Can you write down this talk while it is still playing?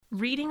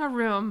reading a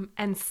room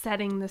and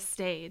setting the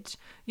stage.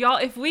 Y'all,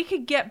 if we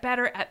could get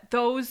better at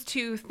those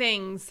two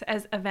things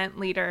as event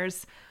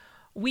leaders,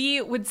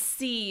 we would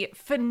see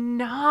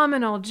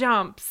phenomenal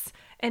jumps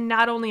in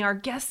not only our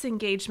guest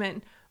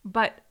engagement,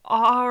 but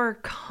our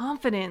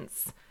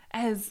confidence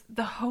as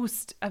the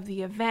host of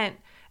the event.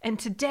 And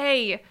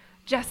today,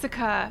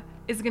 Jessica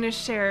is going to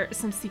share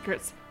some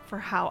secrets for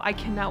how. I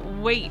cannot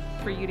wait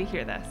for you to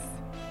hear this.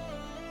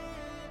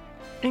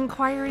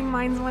 Inquiring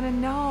minds want to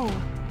know,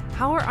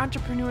 how are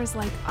entrepreneurs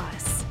like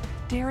us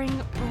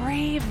daring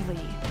bravely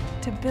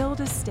to build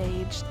a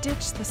stage,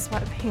 ditch the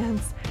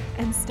sweatpants,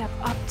 and step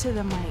up to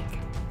the mic?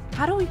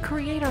 How do we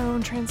create our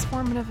own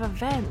transformative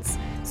events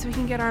so we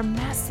can get our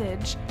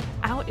message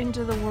out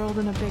into the world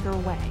in a bigger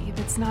way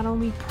that's not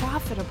only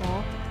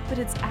profitable, but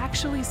it's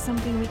actually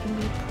something we can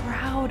be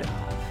proud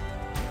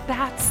of?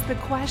 That's the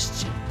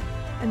question,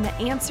 and the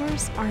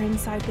answers are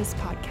inside this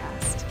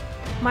podcast.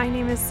 My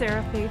name is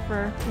Sarah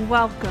Pfeiffer.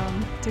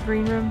 Welcome to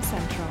Green Room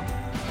Central.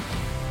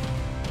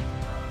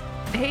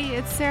 Hey,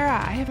 it's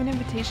Sarah. I have an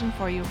invitation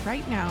for you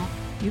right now.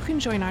 You can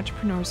join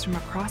entrepreneurs from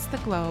across the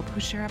globe who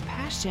share a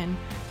passion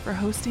for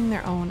hosting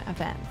their own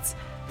events.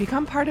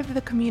 Become part of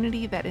the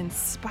community that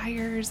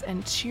inspires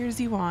and cheers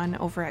you on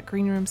over at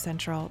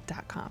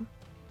greenroomcentral.com.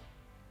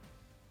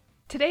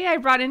 Today I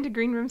brought into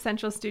Green Room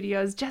Central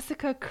Studios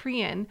Jessica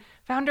Creane,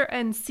 founder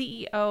and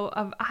CEO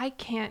of I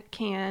Can't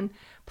Can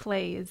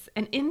Plays,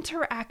 an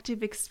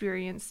interactive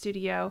experience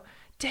studio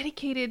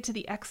dedicated to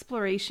the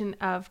exploration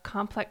of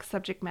complex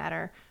subject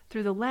matter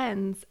through the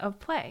lens of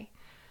play.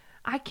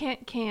 I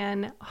Can't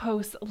Can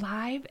hosts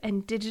live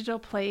and digital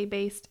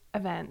play-based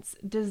events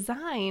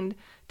designed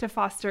to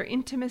foster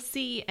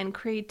intimacy and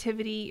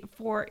creativity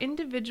for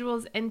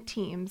individuals and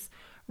teams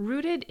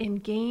rooted in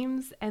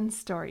games and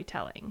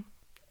storytelling.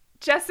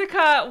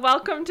 Jessica,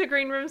 welcome to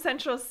Green Room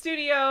Central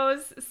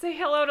Studios. Say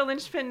hello to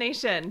Lynchpin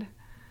Nation.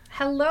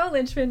 Hello,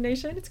 Lynchpin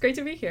Nation. It's great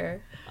to be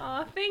here.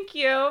 Thank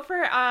you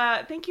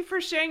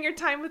for sharing your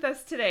time with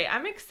us today.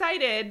 I'm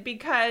excited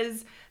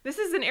because this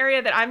is an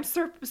area that I'm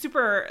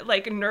super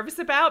nervous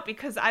about,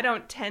 because I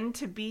don't tend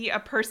to be a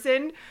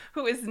person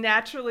who is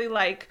naturally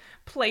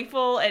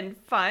playful and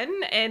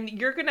fun, and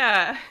you're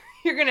gonna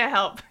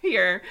help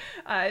here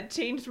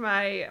change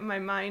my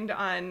mind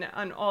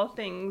on all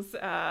things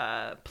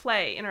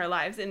play in our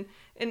lives. And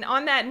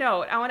on that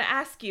note, I want to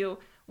ask you,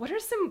 what are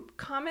some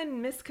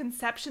common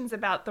misconceptions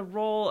about the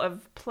role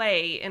of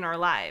play in our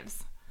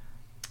lives?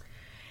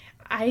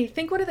 I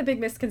think one of the big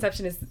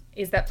misconceptions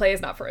is that play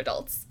is not for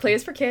adults. Play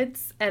is for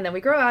kids, and then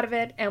we grow out of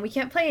it, and we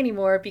can't play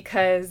anymore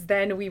because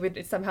then we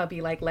would somehow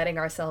be letting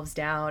ourselves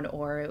down,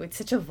 or it's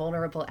such a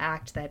vulnerable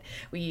act that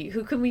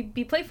who can we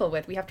be playful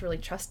with? We have to really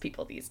trust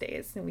people these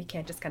days, and we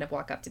can't just kind of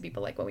walk up to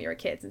people like when we were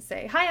kids and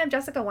say, "Hi, I'm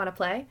Jessica, want to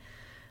play?"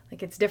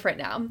 It's different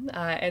now.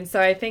 And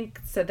so I think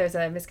there's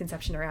a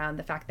misconception around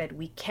the fact that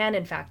we can,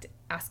 in fact,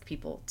 ask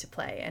people to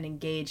play and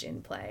engage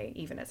in play,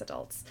 even as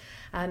adults.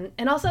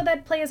 And also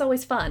that play is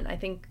always fun. I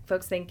think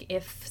folks think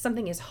if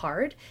something is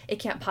hard, it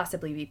can't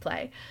possibly be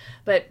play.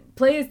 But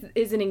play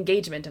is an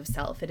engagement of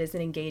self. It is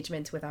an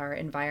engagement with our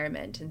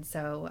environment. And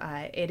so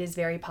it is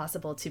very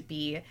possible to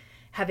be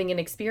having an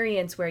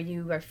experience where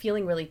you are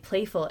feeling really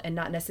playful and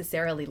not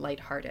necessarily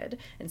lighthearted.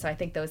 And so I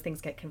think those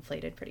things get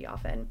conflated pretty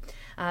often.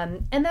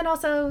 And then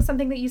also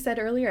something that you said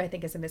earlier, I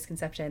think is a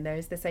misconception.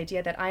 There's this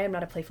idea that I am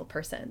not a playful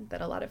person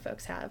that a lot of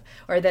folks have,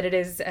 or that it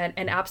is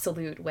an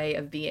absolute way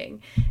of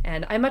being.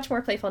 And I'm much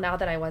more playful now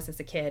than I was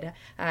as a kid.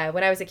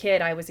 When I was a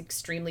kid, I was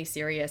extremely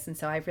serious. And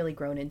so I've really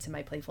grown into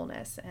my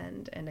playfulness.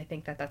 And I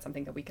think that that's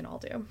something that we can all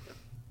do.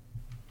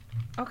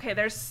 Okay,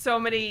 there's so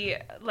many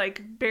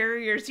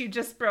barriers you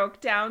just broke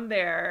down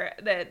there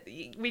that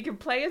we could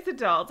play as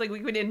adults. We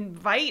could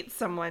invite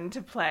someone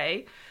to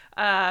play.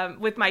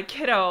 With my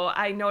kiddo,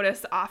 I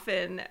notice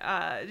often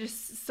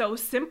just so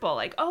simple,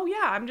 oh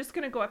yeah, I'm just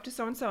going to go up to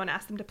so-and-so and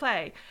ask them to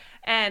play.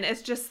 And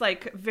it's just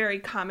very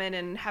common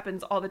and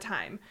happens all the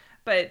time.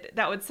 But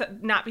that would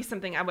not be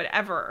something I would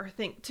ever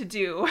think to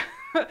do.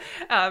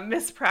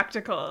 Miss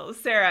Practical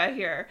Sarah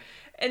here.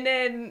 And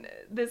then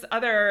this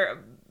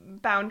other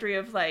boundary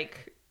of that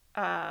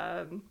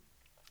I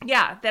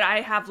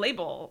have a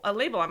label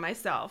on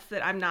myself,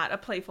 that I'm not a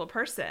playful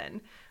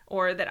person,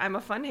 or that I'm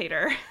a fun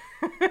hater.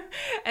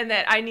 And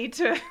that I need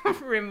to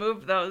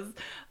remove those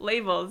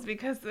labels,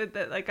 because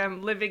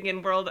I'm living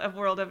in a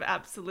world of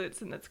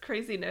absolutes, and that's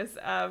craziness.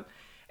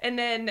 And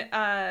then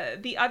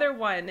the other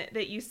one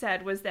that you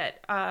said was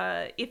that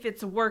if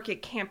it's work,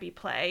 it can't be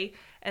play,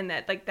 and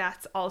that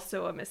that's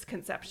also a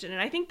misconception.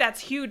 And I think that's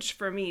huge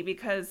for me,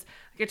 because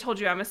I told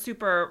you, I'm a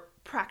super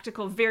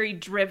practical, very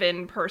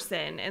driven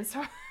person, and so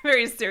I'm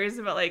very serious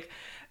about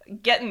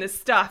getting this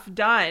stuff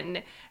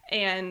done.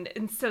 And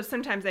so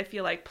sometimes I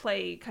feel like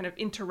play kind of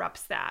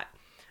interrupts that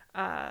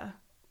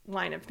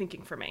line of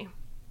thinking for me.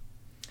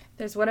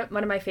 There's one of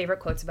my favorite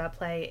quotes about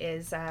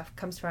play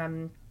comes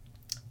from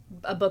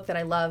a book that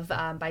I love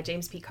by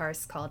James P.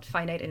 Carse called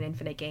Finite and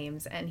Infinite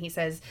Games. And he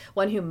says,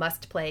 one who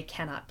must play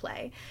cannot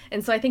play.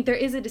 And so I think there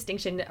is a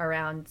distinction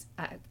around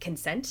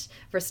consent,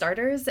 for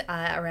starters,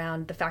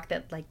 around the fact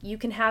that like you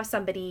can have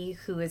somebody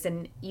who is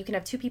you can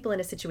have two people in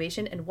a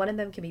situation and one of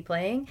them can be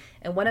playing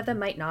and one of them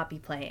might not be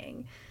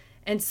playing.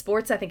 And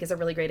sports, I think, is a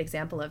really great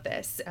example of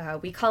this.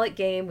 We call it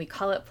game, we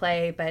call it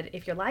play, but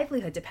if your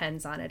livelihood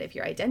depends on it, if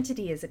your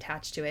identity is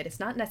attached to it,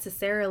 it's not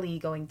necessarily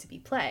going to be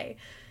play.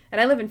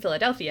 And I live in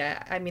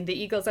Philadelphia. I mean, the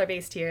Eagles are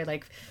based here.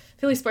 Like,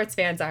 Philly sports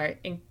fans are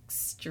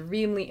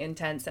extremely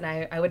intense, and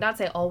I would not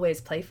say always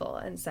playful.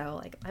 And so,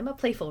 like, I'm a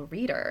playful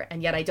reader,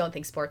 and yet I don't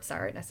think sports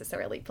are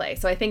necessarily play.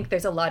 So I think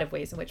there's a lot of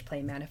ways in which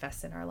play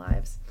manifests in our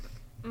lives.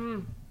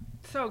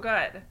 So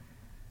good.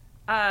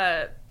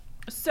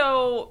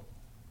 So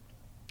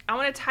I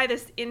want to tie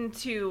this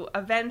into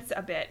events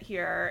a bit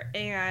here.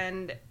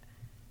 And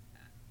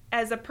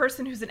as a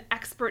person who's an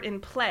expert in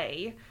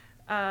play,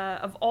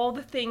 of all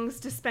the things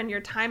to spend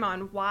your time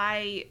on,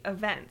 why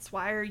events?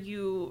 Why are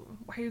you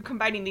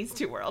combining these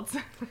two worlds?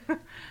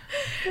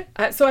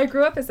 So I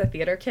grew up as a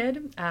theater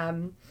kid.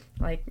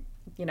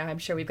 I'm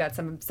sure we've got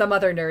some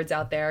other nerds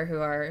out there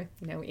who are,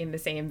 in the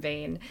same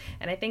vein.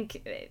 And I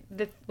think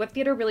what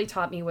theater really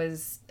taught me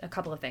was a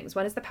couple of things.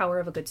 One is the power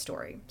of a good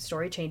story.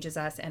 Story changes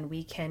us, and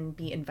we can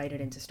be invited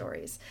into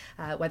stories,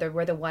 whether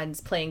we're the ones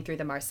playing through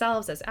them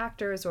ourselves as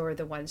actors, or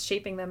the ones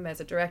shaping them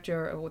as a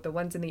director, or the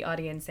ones in the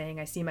audience saying,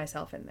 I see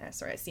myself in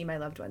this, or I see my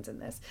loved ones in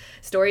this.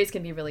 Stories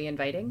can be really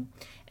inviting,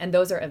 and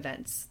those are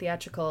events.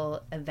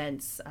 Theatrical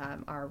events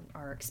are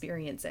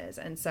experiences.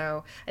 And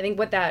so I think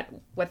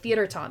what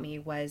theater taught me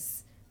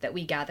was that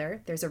we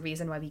gather. There's a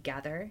reason why we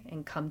gather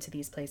and come to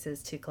these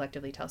places to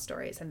collectively tell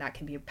stories, and that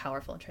can be a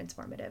powerful and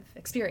transformative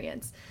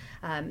experience.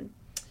 And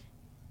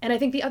I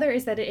think the other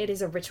is that it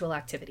is a ritual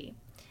activity.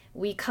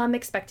 We come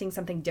expecting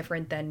something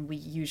different than we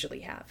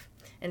usually have.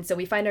 And so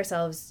we find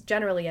ourselves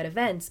generally at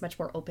events much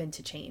more open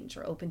to change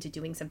or open to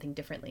doing something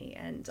differently.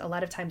 And a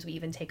lot of times we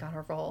even take on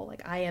a role.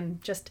 Like, I am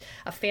just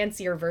a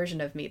fancier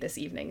version of me this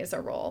evening is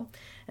a role.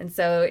 And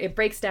so it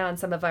breaks down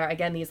some of our,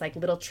 again, these like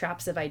little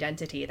traps of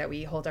identity that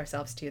we hold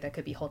ourselves to that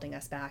could be holding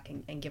us back,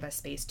 and give us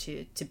space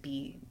to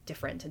be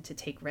different and to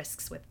take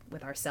risks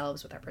with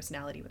ourselves, with our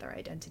personality, with our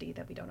identity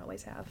that we don't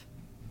always have.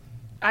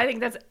 I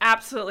think that's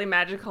absolutely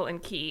magical and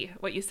key,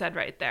 what you said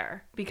right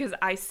there, because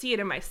I see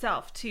it in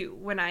myself too.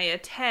 When I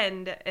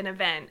attend an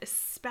event,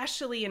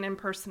 especially an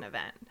in-person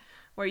event,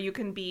 where you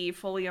can be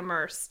fully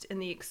immersed in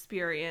the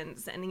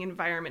experience and the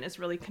environment is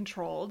really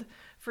controlled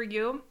for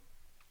you,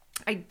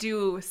 I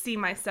do see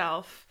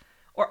myself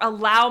or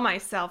allow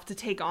myself to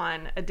take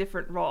on a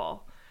different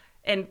role,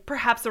 and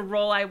perhaps a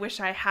role I wish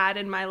I had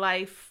in my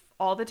life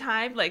all the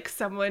time, like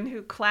someone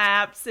who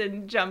claps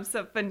and jumps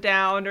up and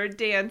down or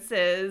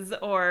dances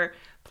or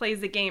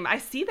plays a game. I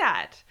see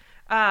that.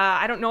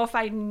 I don't know if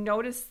I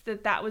noticed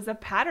that was a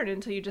pattern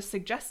until you just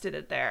suggested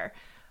it there.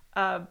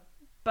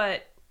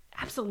 But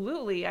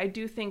absolutely, I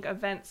do think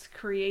events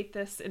create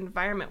this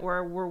environment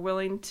where we're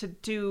willing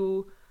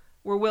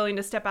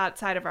to step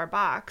outside of our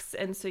box.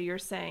 And so you're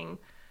saying,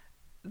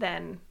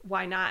 then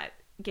why not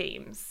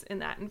games in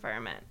that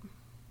environment?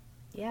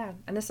 Yeah,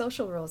 and the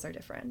social rules are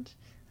different.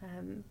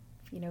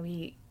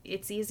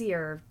 It's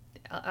easier.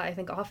 I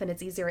think often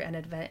it's easier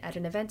at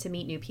an event to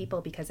meet new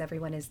people because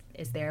everyone is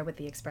there with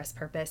the express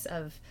purpose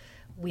of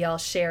we all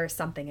share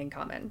something in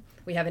common.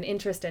 We have an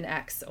interest in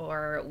X,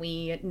 or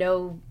we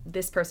know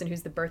this person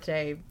who's the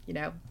birthday,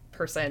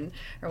 person,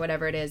 or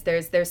whatever it is.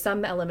 There's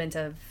some element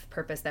of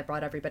purpose that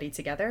brought everybody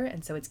together,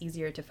 and so it's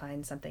easier to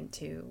find something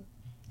to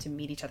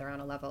meet each other on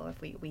a level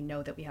if we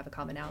know that we have a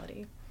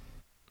commonality.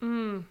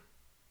 Oh,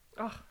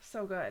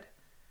 so good.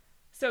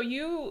 So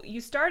you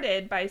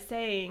started by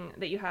saying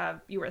that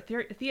you were a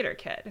theater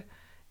kid,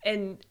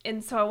 and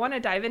so I want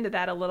to dive into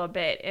that a little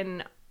bit,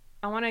 and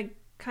I want to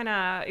kind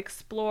of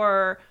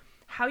explore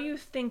how you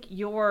think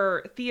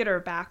your theater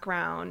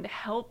background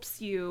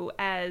helps you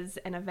as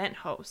an event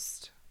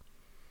host.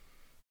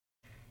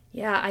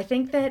 Yeah, I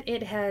think that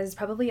it has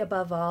probably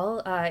above all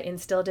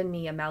instilled in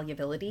me a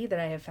malleability that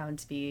I have found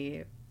to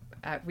be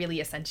really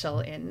essential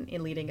in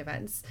leading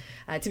events,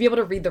 to be able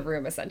to read the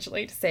room,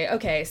 essentially, to say,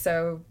 okay,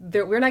 so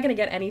we're not going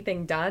to get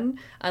anything done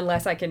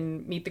unless I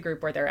can meet the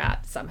group where they're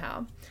at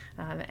somehow.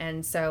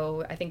 And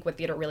so I think what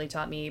theater really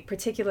taught me,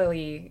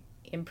 particularly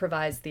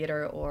improvised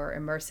theater or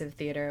immersive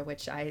theater,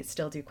 which I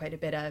still do quite a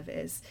bit of,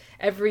 is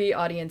every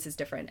audience is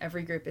different.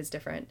 Every group is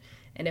different.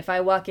 And if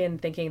I walk in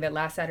thinking that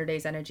last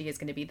Saturday's energy is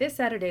going to be this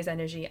Saturday's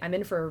energy, I'm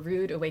in for a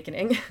rude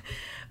awakening.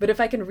 But if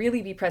I can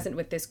really be present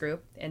with this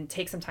group and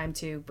take some time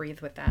to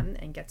breathe with them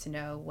and get to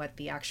know what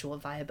the actual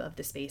vibe of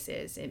the space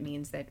is, it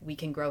means that we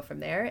can grow from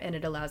there. And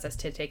it allows us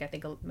to take, I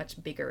think, a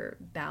much bigger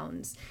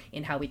bounds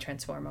in how we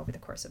transform over the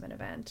course of an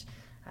event.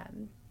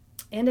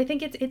 And I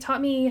think it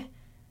taught me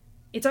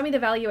the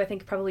value, I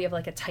think, probably of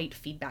like a tight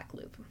feedback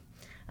loop.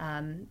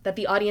 That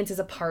the audience is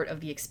a part of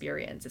the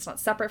experience. It's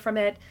not separate from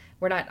it.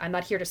 I'm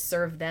not here to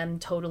serve them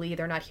totally.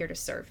 They're not here to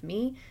serve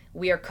me.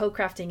 We are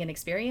co-crafting an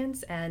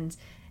experience, and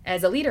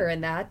as a leader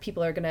in that,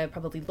 people are going to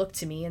probably look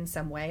to me in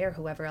some way, or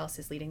whoever else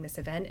is leading this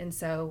event. And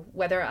so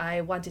whether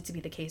I want it to be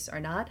the case or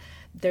not,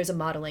 there's a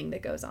modeling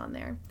that goes on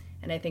there.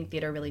 And I think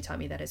theater really taught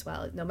me that as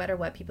well. No matter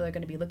what, people are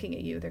going to be looking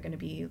at you. They're going to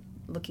be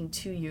looking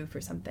to you for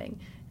something.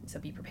 And so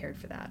be prepared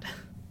for that.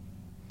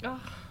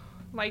 Oh,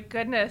 my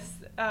goodness.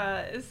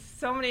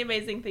 So many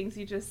amazing things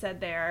you just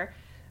said there.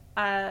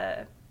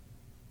 But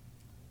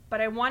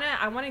I want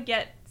to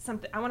get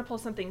something. I want to pull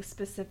something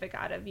specific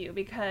out of you,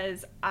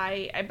 because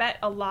I bet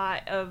a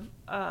lot of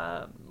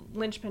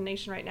Linchpin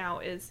Nation right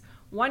now is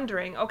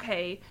wondering,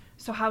 okay,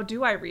 so how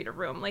do I read a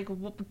room? Like,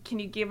 can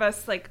you give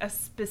us like a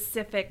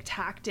specific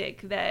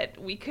tactic that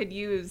we could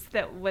use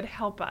that would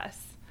help us?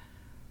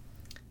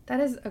 That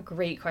is a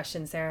great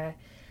question, Sarah.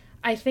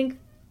 I think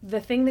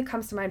the thing that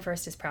comes to mind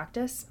first is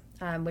practice,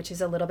 which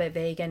is a little bit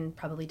vague and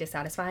probably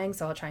dissatisfying.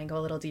 So I'll try and go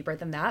a little deeper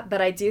than that.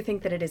 But I do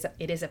think that it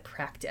is a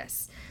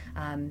practice.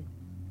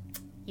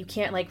 You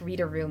can't like read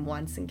a room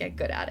once and get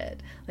good at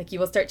it. Like, you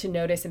will start to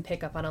notice and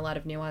pick up on a lot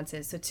of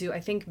nuances. So to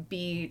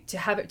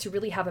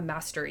really have a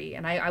mastery,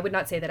 and I would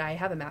not say that I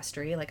have a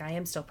mastery, like I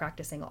am still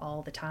practicing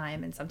all the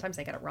time, and sometimes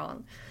I get it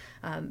wrong.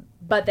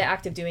 But the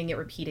act of doing it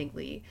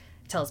repeatedly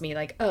tells me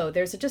like, oh,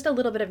 there's just a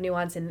little bit of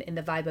nuance in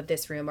the vibe of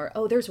this room, or,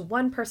 oh, there's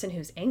one person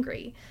who's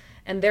angry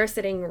and they're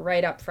sitting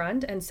right up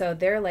front. And so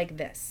they're like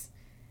this.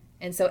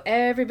 And so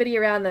everybody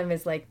around them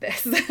is like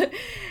this.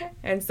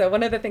 And so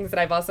one of the things that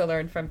I've also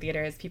learned from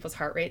theater is people's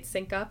heart rates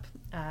sync up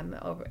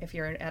if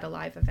you're at a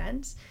live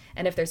event.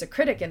 And if there's a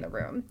critic in the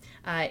room,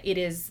 it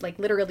is like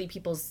literally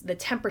the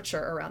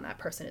temperature around that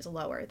person is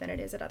lower than it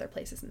is at other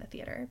places in the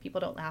theater.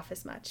 People don't laugh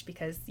as much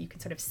because you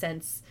can sort of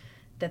sense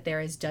that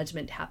there is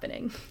judgment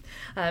happening.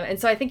 And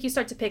so I think you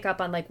start to pick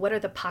up on like, what are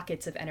the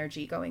pockets of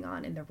energy going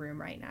on in the room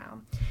right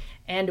now?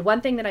 And one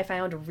thing that I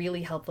found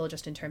really helpful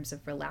just in terms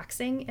of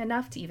relaxing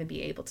enough to even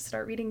be able to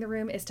start reading the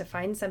room is to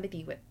find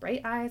somebody with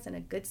bright eyes and a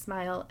good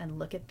smile and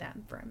look at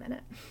them for a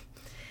minute.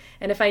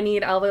 And if I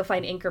need, I'll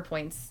find anchor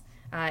points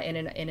in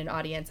an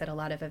audience at a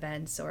lot of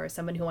events, or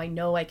someone who I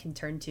know I can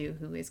turn to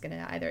who is going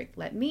to either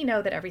let me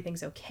know that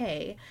everything's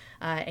okay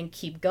and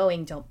keep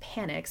going, don't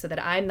panic, so that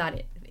I'm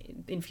not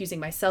infusing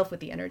myself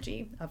with the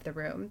energy of the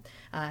room.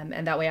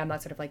 And that way I'm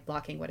not sort of like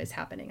blocking what is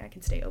happening. I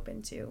can stay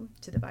open to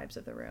the vibes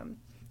of the room.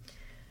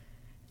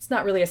 It's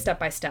not really a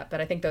step-by-step,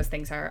 but I think those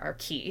things are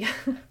key.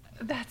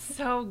 That's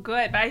so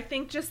good. But I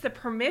think just the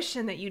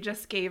permission that you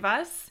just gave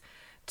us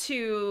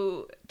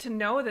to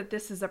know that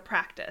this is a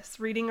practice.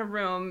 Reading a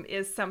room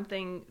is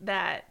something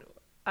that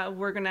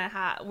we're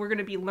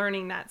gonna be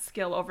learning that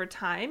skill over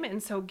time,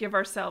 and so give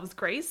ourselves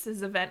grace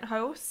as event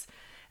hosts,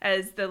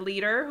 as the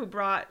leader who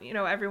brought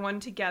everyone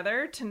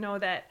together, to know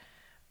that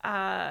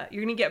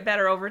you're gonna get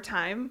better over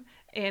time,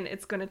 and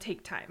it's gonna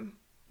take time.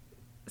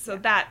 So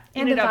that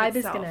in and of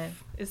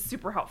itself is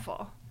super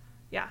helpful.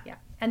 Yeah.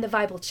 And the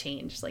vibe will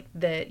change. Like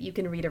you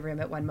can read a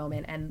room at one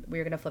moment, and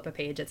we're gonna flip a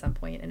page at some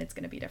point, and it's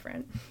gonna be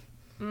different.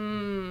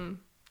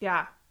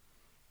 Yeah.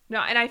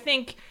 No, and I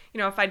think,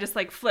 if I just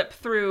like flip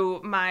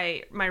through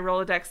my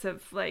Rolodex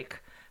of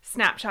like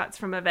snapshots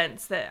from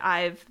events that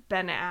I've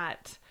been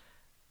at,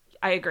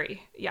 I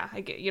agree. Yeah.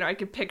 I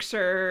could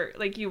picture,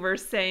 like you were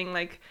saying,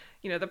 like,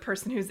 the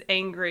person who's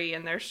angry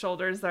and their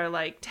shoulders are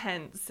like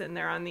tense and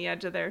they're on the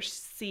edge of their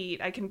seat.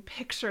 I can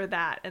picture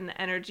that and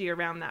the energy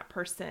around that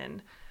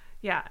person.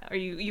 Yeah. Or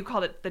you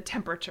called it the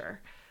temperature.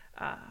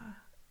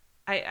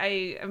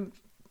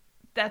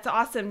 That's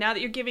awesome. Now that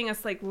you're giving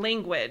us like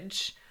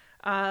language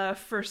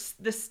for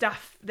the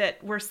stuff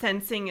that we're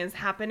sensing is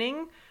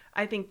happening,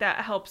 I think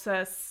that helps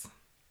us,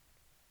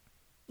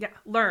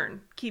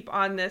 learn, keep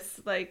on this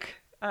like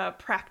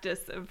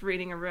practice of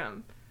reading a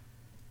room.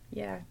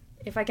 Yeah.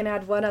 If I can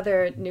add one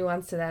other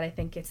nuance to that, I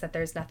think it's that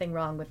there's nothing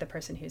wrong with the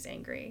person who's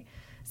angry.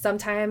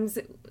 Sometimes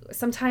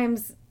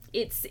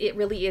it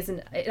really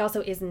isn't. It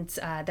also isn't.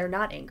 They're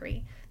not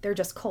angry. They're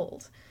just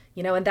cold.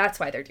 And that's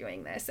why they're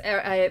doing this.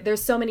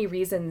 There's so many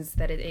reasons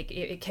that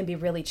it can be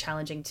really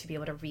challenging to be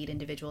able to read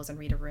individuals and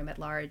read a room at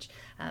large.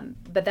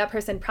 But that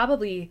person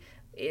probably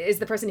is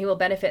the person who will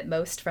benefit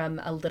most from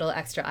a little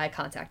extra eye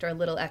contact or a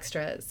little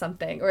extra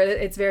something, or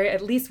it's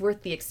at least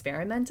worth the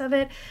experiment of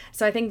it.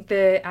 So I think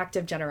the act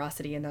of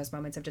generosity in those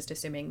moments of just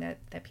assuming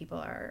that people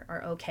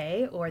are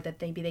okay, or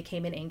that maybe they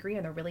came in angry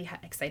and they're really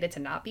excited to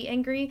not be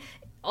angry,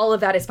 all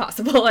of that is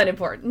possible and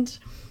important.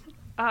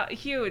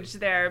 Huge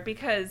there,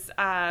 because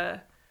I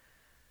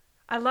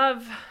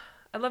love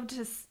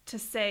to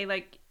say,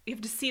 like, you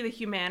have to see the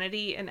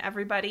humanity in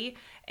everybody,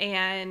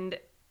 and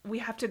we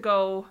have to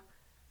go.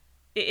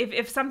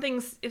 If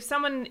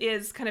someone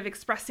is kind of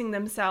expressing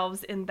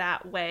themselves in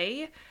that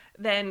way,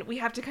 then we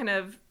have to kind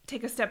of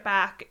take a step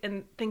back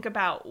and think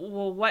about,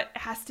 well, what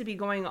has to be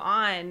going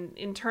on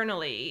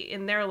internally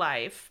in their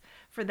life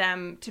for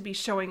them to be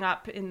showing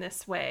up in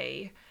this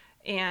way,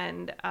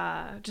 and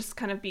just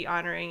kind of be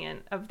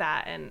honoring of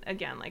that. And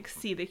again, like,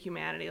 see the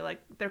humanity.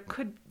 Like,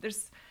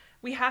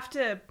 we have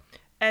to,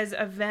 as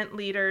event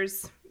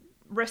leaders,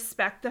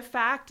 respect the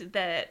fact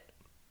that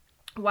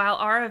while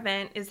our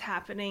event is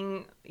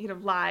happening,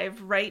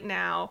 live right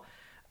now,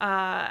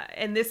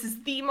 And this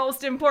is the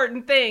most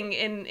important thing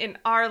in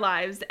our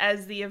lives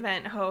as the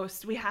event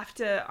host. We have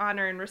to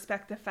honor and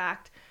respect the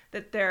fact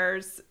that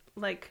there's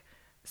like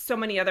so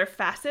many other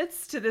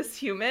facets to this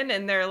human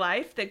and their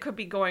life that could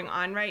be going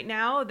on right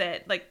now,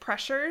 that like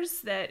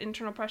pressures, that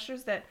internal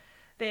pressures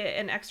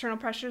and external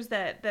pressures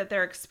that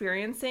they're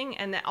experiencing,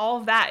 and that all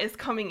of that is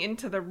coming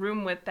into the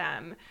room with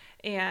them.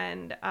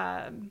 And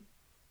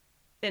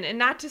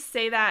not to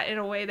say that in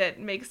a way that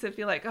makes it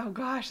feel like, oh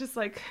gosh, it's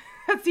like,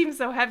 that seems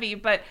so heavy,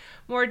 but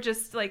more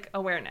just like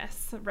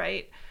awareness,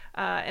 right?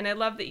 And I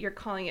love that you're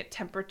calling it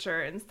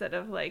temperature instead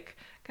of like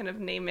kind of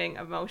naming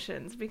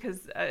emotions,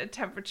 because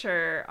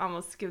temperature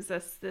almost gives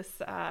us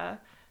this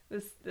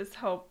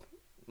hope,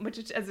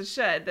 which as it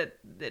should,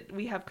 that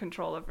we have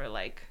control over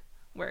like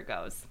where it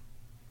goes.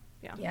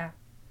 Yeah.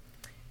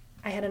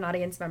 I had an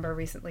audience member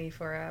recently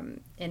for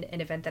an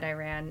event that I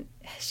ran.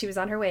 She was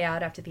on her way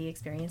out after the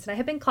experience, and I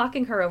had been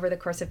clocking her over the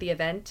course of the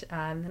event.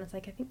 And I was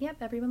like, I think, yep,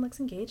 everyone looks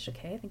engaged.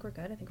 Okay, I think we're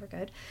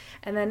good.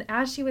 And then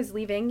as she was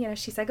leaving,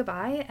 she said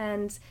goodbye,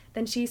 and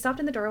then she stopped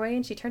in the doorway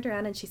and she turned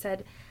around and she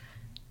said,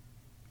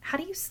 "How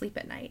do you sleep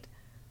at night?"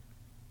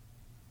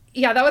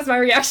 Yeah, that was my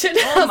reaction.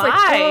 Oh, I was my.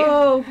 like,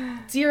 oh,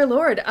 dear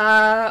Lord.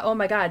 Oh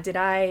my God,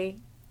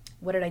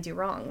 what did I do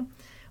wrong?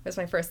 Was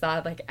my first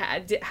thought. Like,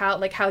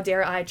 how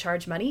dare I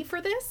charge money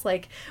for this?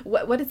 Like,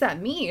 what does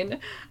that mean?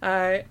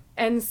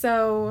 And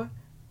so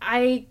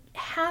I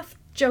half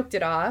joked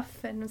it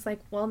off and was like,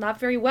 well,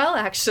 not very well,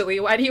 actually.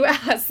 Why do you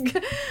ask?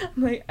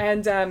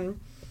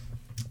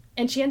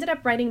 And she ended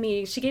up writing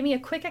me. She gave me a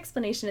quick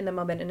explanation in the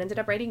moment and ended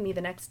up writing me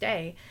the next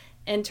day.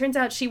 And turns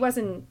out it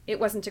wasn't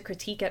a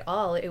critique at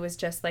all. It was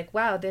just like,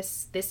 wow,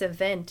 this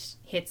event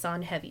hits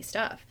on heavy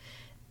stuff.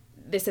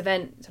 This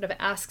event sort of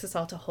asks us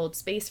all to hold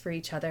space for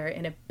each other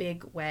in a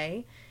big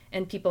way,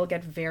 and people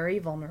get very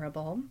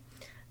vulnerable.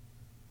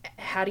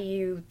 How do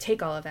you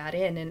take all of that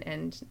in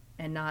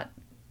and not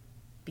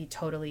be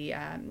totally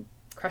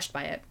crushed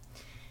by it?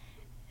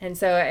 And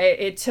so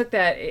it took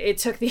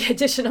the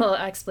additional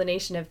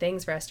explanation of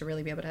things for us to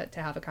really be able to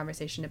have a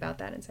conversation about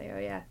that and say, oh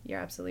yeah, you're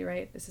absolutely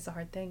right. This is a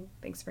hard thing.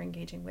 Thanks for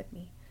engaging with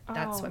me.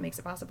 That's what makes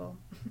it possible.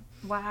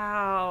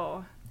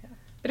 Wow.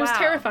 But it was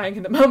terrifying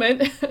in the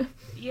moment.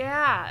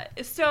 Yeah.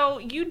 So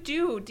you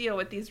do deal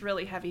with these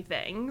really heavy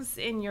things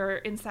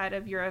inside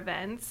of your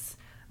events.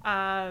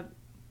 How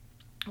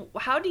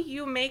do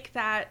you make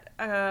that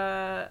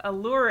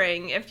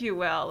alluring, if you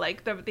will,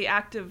 like the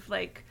act of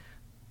like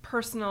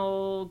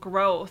personal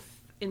growth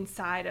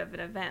inside of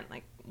an event?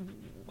 Like,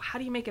 how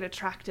do you make it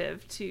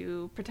attractive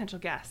to potential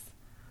guests?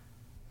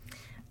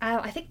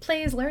 I think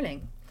play is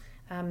learning.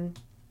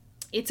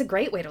 It's a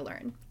great way to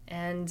learn.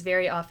 And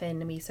very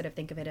often we sort of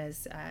think of it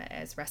as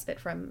respite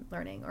from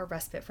learning, or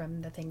respite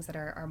from the things that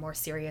are more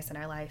serious in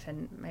our life.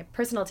 And my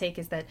personal take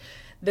is that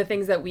the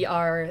things that we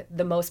are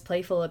the most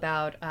playful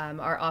about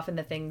are often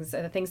the things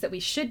that we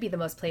should be the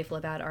most playful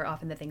about are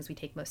often the things we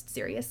take most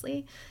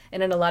seriously.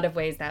 And in a lot of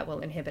ways that will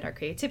inhibit our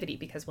creativity,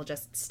 because we'll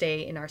just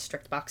stay in our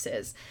strict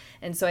boxes.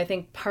 And so I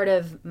think part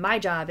of my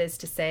job is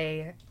to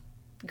say,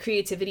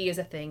 creativity is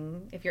a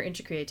thing. If you're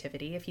into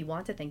creativity, if you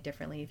want to think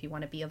differently, if you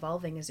want to be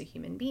evolving as a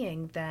human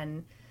being,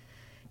 then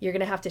you're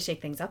going to have to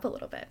shake things up a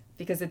little bit,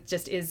 because it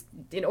just is,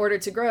 in order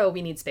to grow,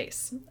 we need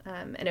space.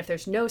 And if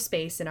there's no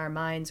space in our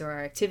minds or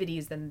our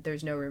activities, then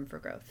there's no room for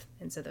growth.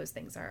 And so those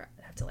things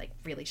have to like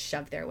really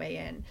shove their way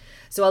in.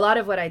 So a lot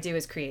of what I do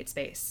is create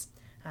space.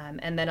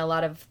 And then a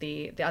lot of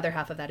the other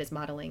half of that is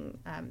modeling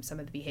some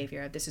of the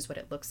behavior of, this is what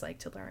it looks like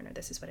to learn, or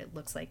this is what it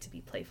looks like to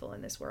be playful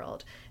in this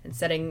world, and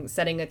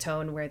setting a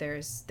tone where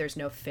there's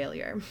no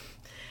failure,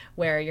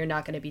 where you're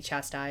not going to be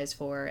chastised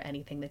for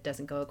anything that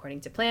doesn't go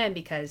according to plan,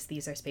 because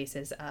these are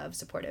spaces of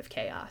supportive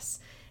chaos,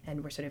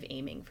 and we're sort of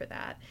aiming for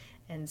that.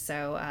 And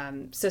so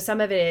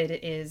some of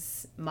it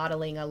is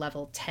modeling a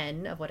level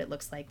 10 of what it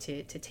looks like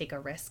to take a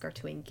risk or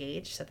to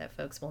engage, so that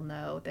folks will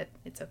know that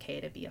it's okay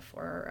to be a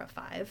 4 or a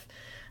 5.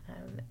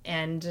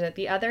 And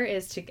the other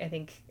is to, I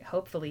think,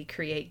 hopefully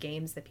create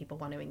games that people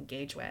want to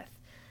engage with,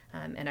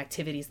 and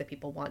activities that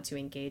people want to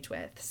engage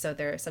with. So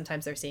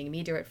sometimes they're seeing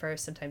me do it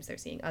first, sometimes they're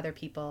seeing other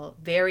people.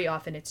 Very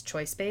often it's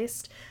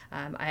choice-based.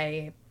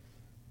 I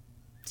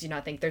do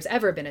not think there's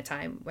ever been a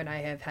time when I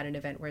have had an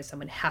event where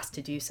someone has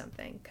to do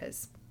something,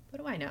 because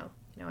what do I know?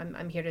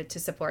 I'm here to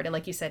support, and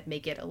like you said,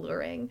 make it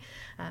alluring.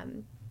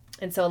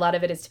 And so a lot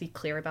of it is to be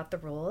clear about the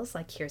rules,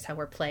 like, here's how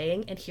we're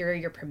playing, and here are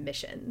your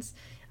permissions,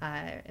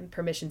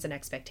 and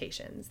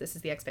expectations. This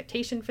is the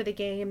expectation for the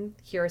game.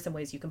 Here are some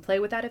ways you can play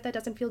with that if that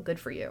doesn't feel good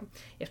for you.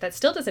 If that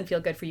still doesn't feel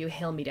good for you,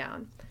 hail me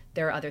down.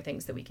 There are other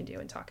things that we can do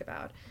and talk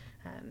about.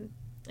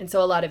 And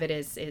so a lot of it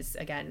is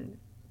again,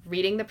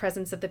 reading the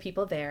presence of the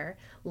people there,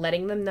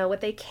 letting them know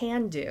what they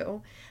can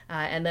do,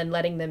 and then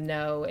letting them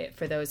know,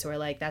 for those who are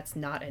like, that's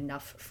not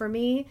enough for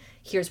me,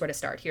 here's where to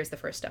start. Here's the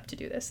first step to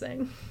do this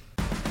thing.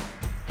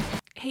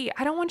 Hey,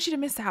 I don't want you to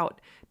miss out.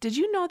 Did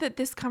you know that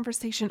this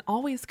conversation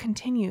always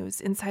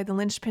continues inside the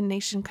Linchpin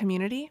Nation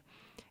community?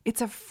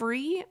 It's a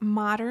free,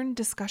 modern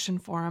discussion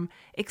forum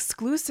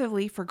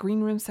exclusively for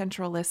Green Room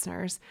Central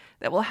listeners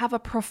that will have a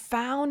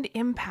profound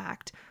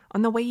impact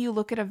on the way you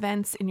look at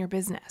events in your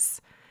business.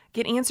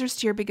 Get answers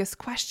to your biggest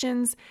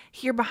questions,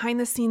 hear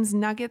behind-the-scenes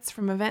nuggets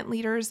from event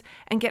leaders,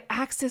 and get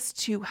access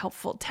to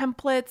helpful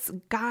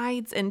templates,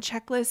 guides, and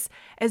checklists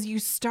as you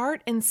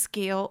start and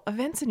scale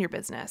events in your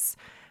business.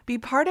 Be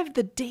part of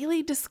the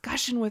daily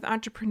discussion with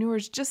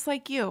entrepreneurs just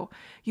like you.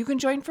 You can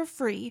join for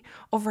free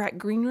over at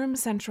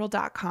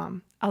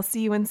greenroomcentral.com. I'll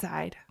see you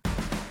inside.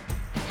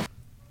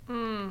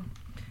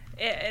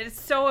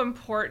 It's so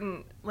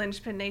important,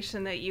 Linchpin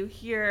Nation, that you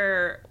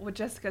hear what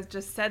Jessica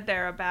just said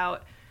there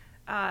about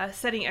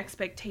setting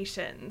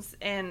expectations.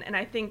 And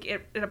I think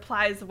it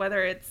applies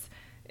whether it's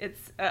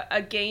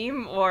a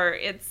game or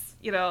it's,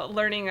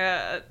 learning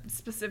a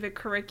specific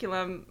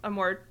curriculum, a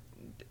more,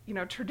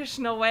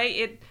 traditional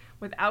way.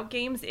 Without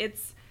games,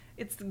 it's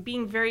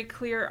being very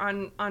clear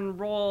on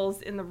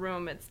roles in the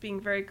room. It's being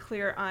very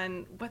clear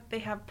on what they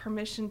have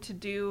permission to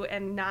do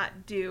and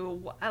not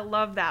do. I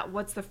love that.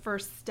 What's the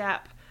first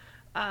step?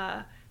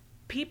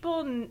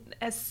 People,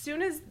 as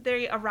soon as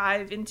they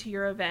arrive into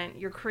your event,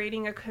 you're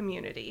creating a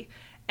community.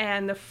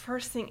 And the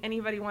first thing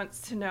anybody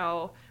wants to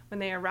know when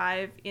they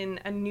arrive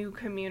in a new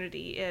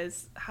community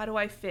is, how do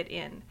I fit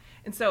in?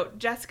 And so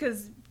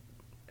Jessica's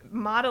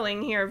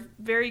modeling here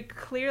very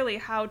clearly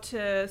how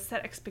to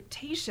set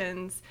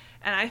expectations,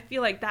 and I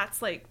feel like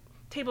that's like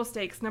table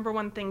stakes number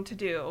one thing to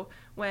do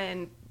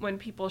when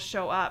people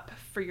show up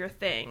for your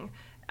thing,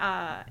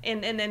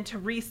 and then to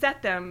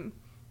reset them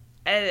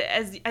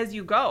as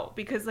you go,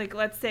 because like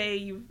let's say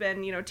you've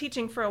been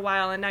teaching for a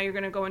while and now you're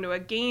going to go into a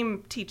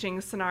game teaching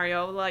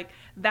scenario, like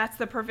that's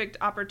the perfect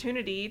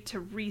opportunity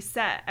to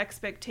reset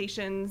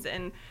expectations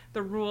and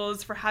the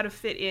rules for how to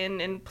fit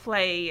in and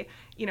play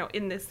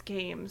in this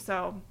game.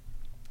 So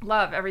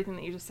love everything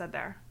that you just said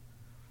there.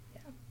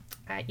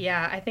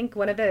 Yeah, I think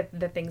one of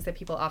the things that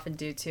people often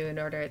do too, in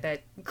order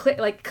that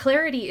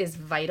clarity is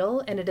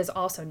vital, and it is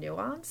also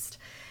nuanced.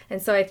 And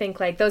so I think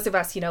like those of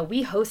us,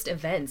 we host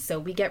events, so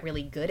we get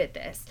really good at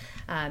this.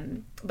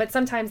 But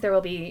sometimes there will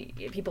be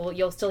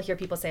you'll still hear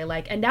people say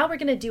like, and now we're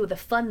going to do the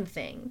fun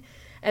thing.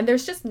 And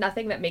there's just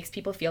nothing that makes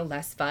people feel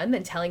less fun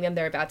than telling them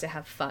they're about to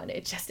have fun.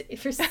 It just,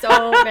 for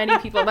so many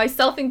people,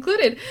 myself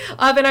included,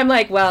 often I'm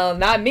like, well,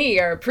 not me,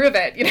 or prove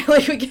it.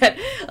 Like we get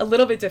a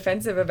little bit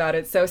defensive about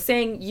it. So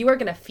saying you are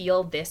going to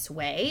feel this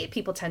way,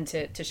 people tend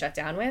to shut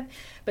down with.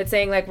 But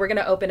saying like, we're going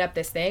to open up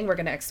this thing, we're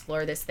going to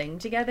explore this thing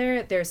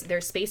together,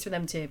 there's space for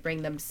them to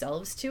bring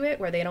themselves to it,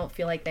 where they don't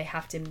feel like they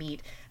have to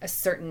meet a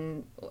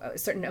certain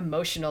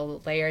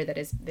emotional layer that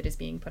is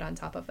being put on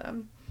top of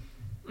them.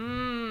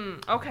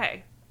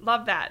 Okay.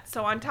 Love that.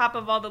 So on top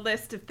of all the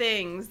list of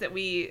things that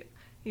we,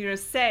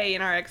 say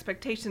in our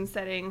expectation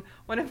setting,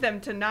 one of them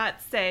to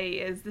not say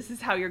is, this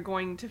is how you're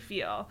going to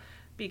feel,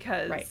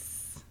 because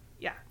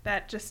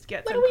that just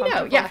gets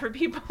uncomfortable for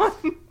people.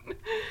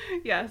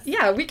 Yes.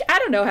 Yeah. I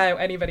don't know how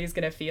anybody's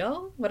going to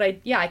feel.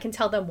 I can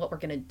tell them what we're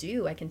going to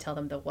do. I can tell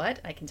them the what,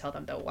 I can tell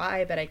them the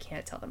why, but I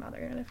can't tell them how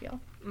they're going to feel.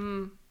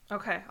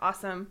 Okay.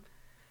 Awesome.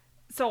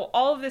 So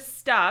all of this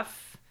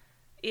stuff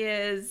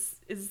is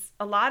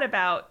a lot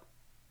about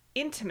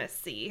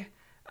intimacy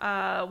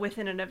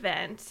within an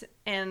event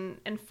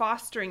and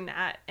fostering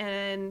that.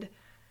 And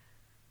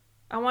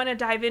I want to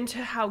dive into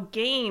how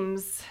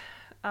games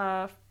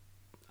are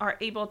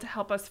able to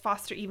help us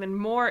foster even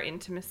more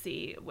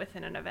intimacy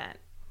within an event.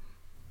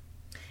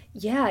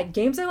 Yeah,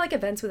 games are like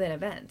events within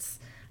events.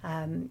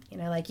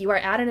 Like you are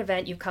at an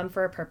event, you've come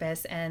for a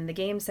purpose, and the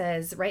game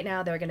says right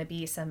now there are going to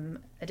be some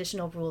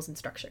additional rules and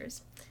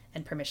structures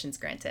and permissions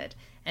granted,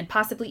 and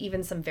possibly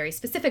even some very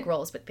specific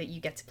roles that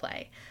you get to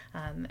play.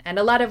 And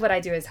a lot of what I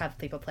do is have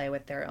people play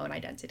with their own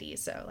identity.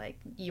 So like,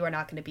 you are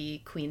not going to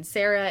be Queen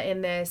Sarah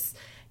in this.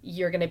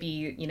 You're going to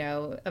be,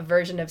 a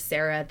version of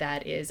Sarah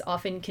that is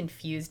often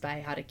confused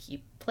by how to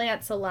keep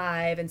plants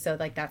alive. And so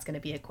like, that's going to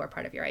be a core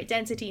part of your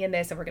identity in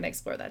this. And we're going to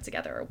explore that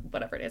together, or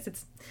whatever it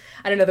is.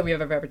 I don't know that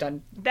we've ever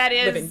done that.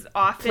 Is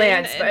often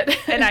plants, but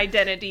an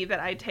identity that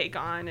I take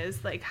on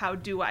is like, how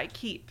do I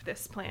keep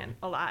this plant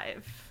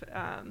alive?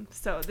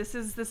 So this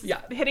is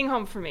hitting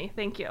home for me.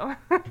 Thank you.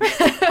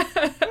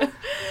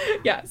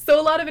 Yeah. So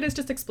a lot of it is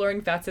just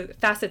exploring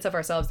facets of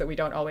ourselves that we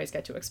don't always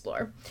get to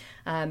explore.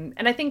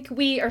 And I think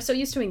we are so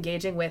used to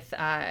engaging with,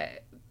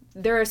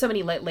 there are so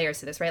many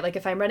layers to this, right? Like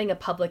if I'm running a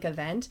public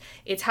event,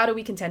 it's how do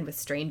we contend with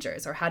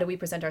strangers, or how do we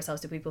present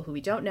ourselves to people who we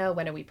don't know?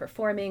 When are we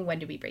performing? When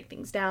do we break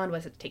things down? What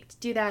does it take to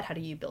do that? How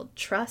do you build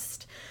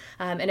trust?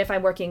 And if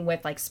I'm working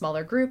with like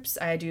smaller groups,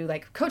 I do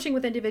like coaching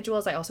with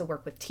individuals. I also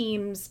work with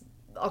teams,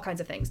 all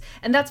kinds of things.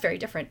 And that's very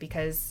different,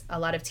 because a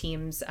lot of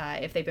teams,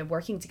 if they've been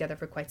working together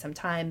for quite some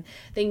time,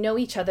 they know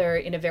each other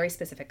in a very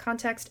specific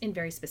context, in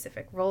very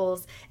specific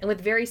roles, and with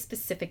very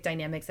specific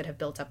dynamics that have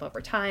built up over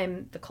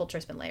time. The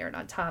culture's been layered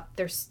on top.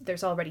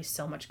 There's already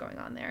so much going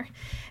on there.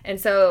 And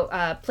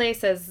so play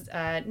says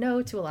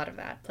no to a lot of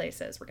that. Play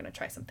says we're going to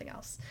try something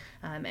else.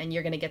 And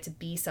you're going to get to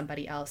be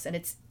somebody else. And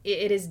it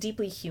is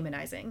deeply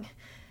humanizing.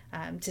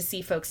 to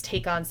see folks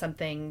take on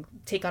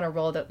a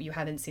role that you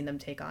haven't seen them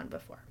take on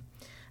before.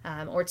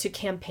 Or to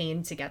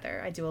campaign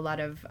together. I do a lot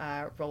of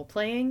role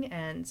playing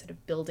and sort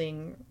of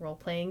building role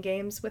playing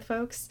games with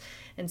folks,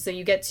 and so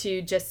you get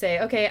to just say,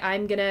 okay,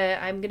 I'm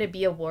gonna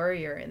be a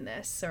warrior in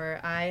this, or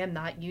I am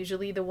not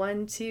usually the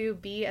one to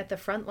be at the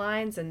front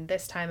lines, and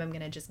this time I'm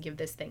gonna just give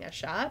this thing a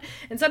shot,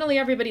 and suddenly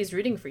everybody's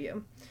rooting for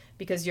you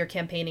because you're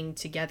campaigning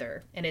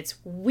together, and it's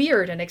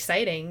weird and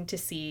exciting to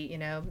see,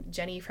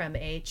 Jenny from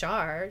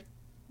HR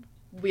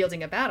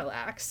wielding a battle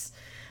axe.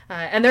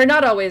 And they're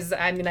not always,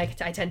 I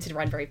tend to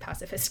run very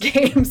pacifist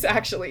games,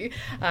 actually.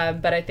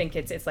 But I think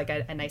it's like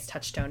a nice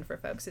touchstone for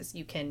folks, is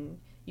you can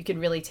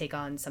really take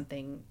on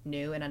something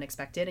new and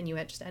unexpected, and you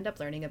just end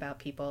up learning about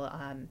people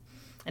and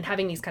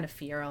having these kind of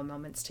fiero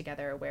moments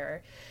together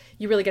where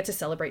you really get to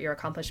celebrate your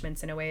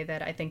accomplishments in a way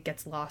that I think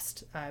gets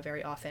lost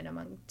very often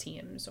among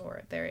teams,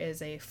 or there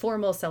is a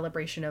formal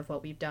celebration of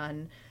what we've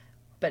done,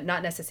 but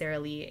not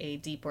necessarily a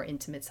deep or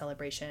intimate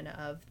celebration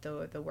of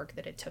the work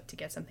that it took to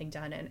get something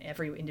done and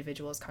every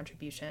individual's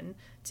contribution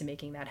to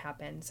making that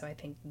happen. So I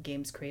think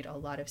games create a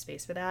lot of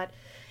space for that.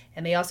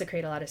 And they also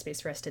create a lot of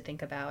space for us to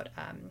think about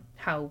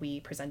how we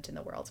present in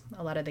the world.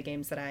 A lot of the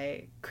games that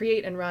I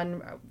create and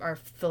run are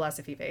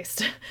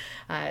philosophy-based.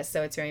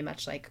 So it's very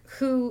much like,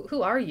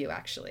 who are you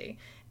actually?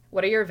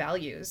 What are your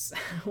values?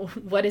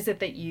 What is it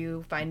that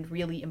you find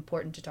really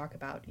important to talk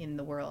about in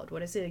the world?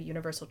 What is a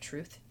universal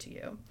truth to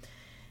you?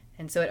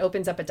 And so it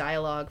opens up a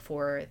dialogue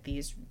for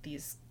these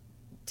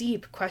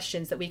deep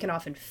questions that we can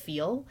often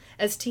feel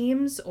as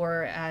teams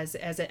or as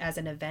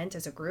an event,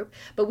 as a group,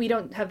 but we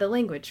don't have the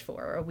language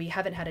for, or we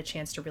haven't had a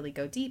chance to really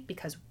go deep,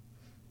 because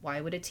why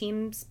would a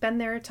team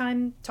spend their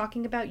time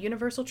talking about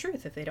universal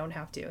truth if they don't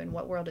have to? In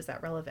what world is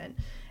that relevant?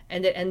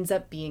 And it ends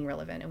up being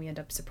relevant, and we end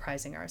up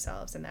surprising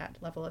ourselves, and that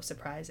level of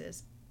surprise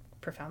is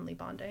profoundly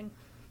bonding.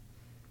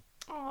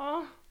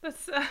 Oh,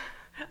 that's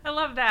I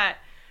love that.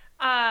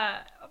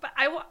 But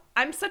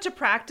I'm such a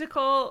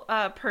practical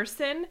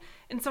person,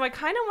 and so I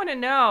kind of want to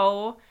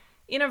know,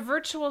 in a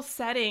virtual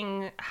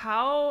setting,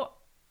 how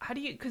do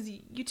you, because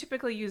you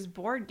typically use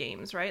board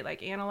games, right?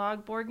 Like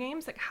analog board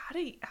games. Like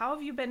how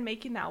have you been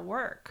making that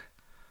work?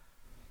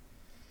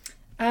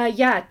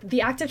 Yeah,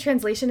 the act of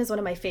translation is one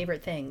of my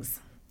favorite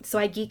things. So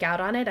I geek out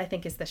on it, I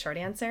think, is the short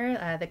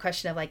answer. The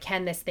question of like,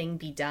 can this thing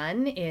be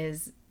done,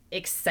 is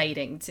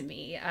exciting to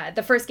me.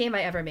 The first game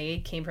I ever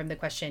made came from the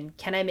question,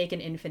 can I make an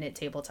infinite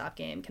tabletop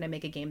game? Can I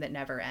make a game that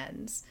never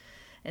ends?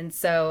 And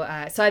so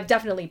I've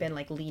definitely been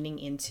like leaning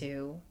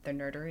into the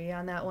nerdery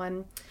on that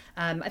one.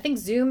 I think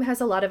Zoom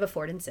has a lot of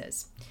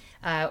affordances.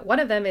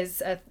 One of them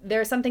is there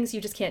are some things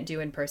you just can't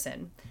do in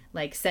person,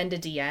 like send a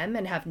DM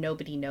and have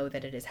nobody know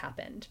that it has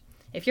happened.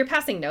 If you're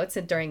passing notes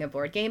during a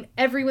board game,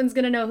 everyone's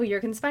going to know who you're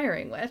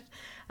conspiring with.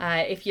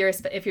 If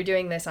you're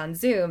doing this on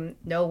Zoom,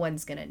 no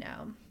one's going to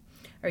know.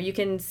 Or you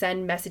can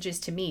send messages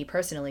to me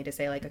personally to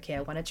say like, okay,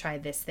 I want to try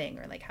this thing,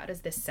 or like, how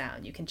does this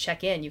sound? You can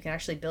check in. You can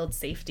actually build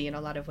safety in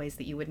a lot of ways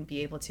that you wouldn't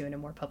be able to in a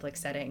more public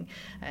setting.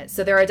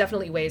 So there are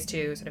definitely ways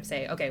to sort of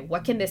say, okay,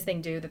 what can this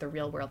thing do that the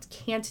real world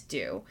can't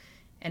do?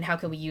 And how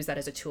can we use that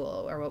as a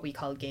tool, or what we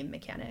call game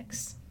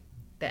mechanics,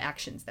 the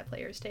actions that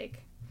players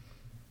take.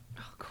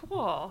 Oh,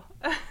 cool.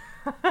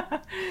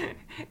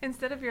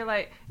 Instead of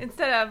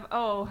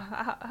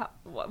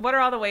what are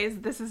all the ways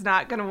this is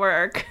not going to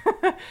work?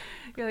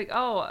 You're like,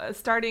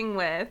 starting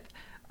with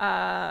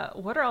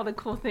what are all the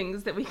cool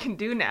things that we can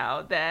do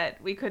now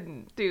that we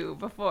couldn't do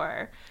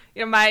before?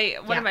 One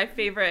of my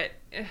favorite,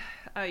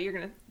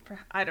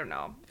 I don't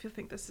know if you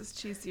think this is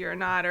cheesy or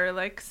not, or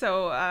like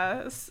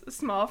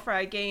small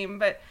fry game,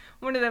 but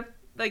one of the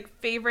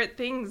favorite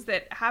things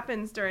that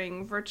happens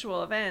during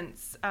virtual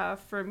events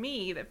for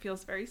me that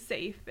feels very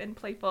safe and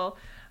playful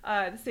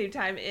at the same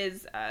time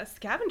is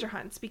scavenger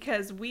hunts,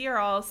 because we are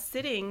all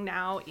sitting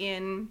now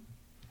in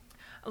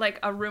like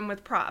a room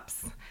with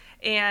props,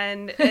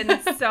 and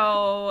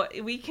so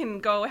we can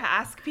go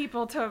ask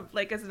people to,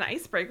 like, as an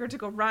icebreaker, to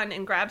go run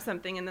and grab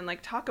something and then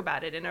like talk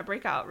about it in a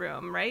breakout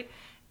room, right?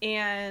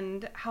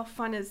 And how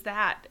fun is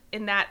that?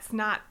 And that's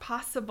not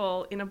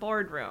possible in a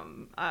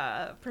boardroom,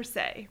 per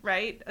se,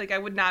 right? Like, I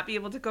would not be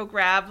able to go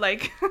grab,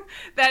 like,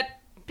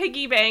 that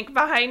piggy bank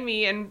behind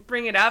me and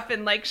bring it up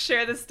and, like,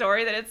 share the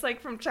story that it's,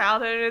 like, from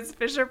childhood and it's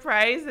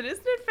Fisher-Price and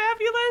isn't it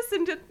fabulous?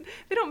 And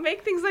they don't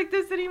make things like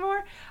this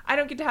anymore. I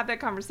don't get to have that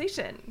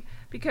conversation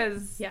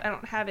because I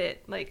don't have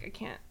it, like, I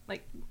can't,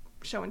 like,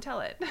 show and tell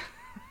it.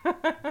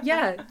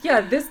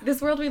 yeah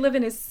this world we live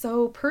in is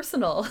so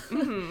personal.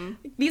 Mm-hmm.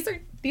 these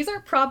are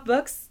prop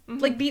books. Mm-hmm.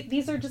 Like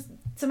these are just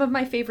some of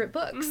my favorite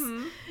books.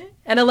 Mm-hmm.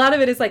 And a lot of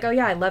it is like, oh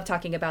yeah, I love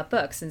talking about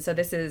books, and so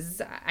this is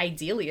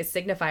ideally a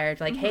signifier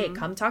to like, mm-hmm. hey,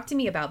 come talk to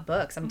me about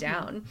books, I'm mm-hmm.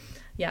 down.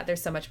 Yeah,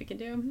 there's so much we can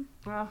do.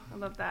 Oh, I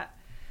love that.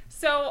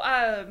 So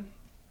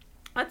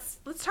let's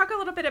talk a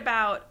little bit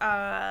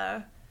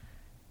about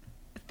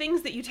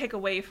things that you take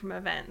away from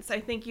events. I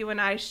think you and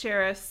I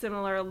share a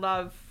similar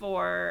love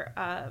for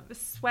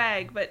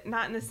swag, but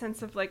not in the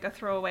sense of like a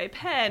throwaway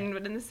pen,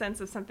 but in the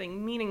sense of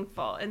something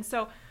meaningful. And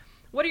so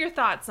What are your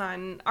thoughts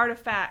on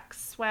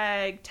artifacts,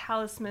 swag,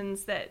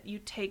 talismans that you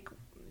take,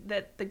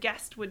 that the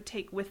guest would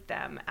take with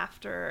them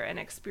after an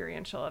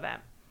experiential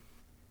event?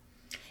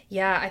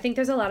 Yeah, I think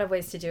there's a lot of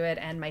ways to do it.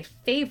 And my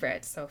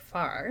favorite so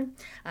far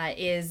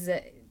is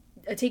a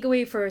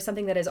takeaway for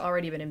something that has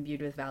already been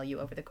imbued with value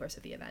over the course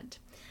of the event.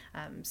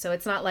 So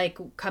it's not like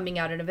coming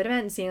out of an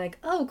event and seeing like,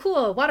 oh,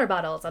 cool, water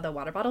bottles, although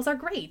water bottles are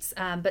great,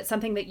 but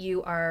something that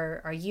you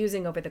are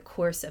using over the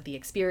course of the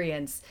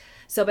experience.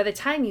 So by the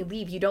time you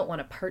leave, you don't want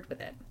to part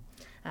with it.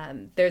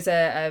 There's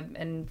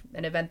an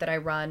event that I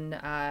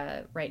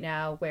run right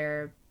now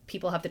where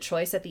people have the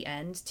choice at the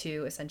end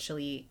to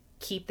essentially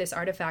keep this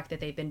artifact that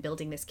they've been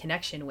building this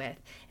connection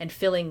with and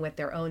filling with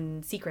their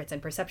own secrets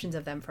and perceptions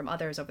of them from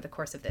others over the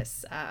course of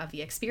this of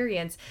the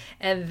experience,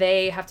 and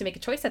they have to make a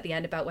choice at the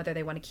end about whether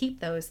they want to keep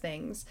those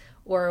things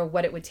or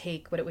what it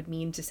would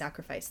mean to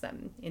sacrifice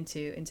them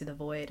into the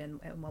void,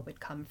 and what would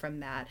come from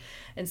that.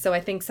 And so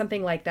I think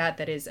something like that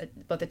is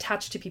both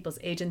attached to people's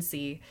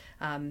agency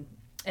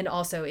and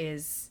also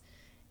is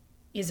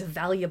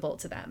valuable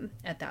to them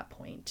at that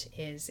point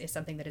is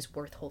something that is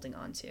worth holding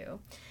on to.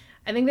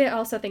 I think that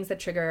also things that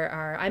trigger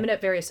I'm a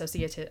very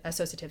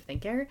associative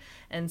thinker.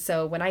 And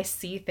so when I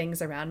see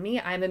things around me,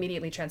 I'm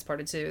immediately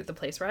transported to the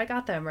place where I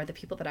got them or the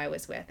people that I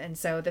was with. And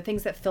so the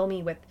things that fill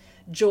me with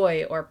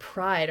joy or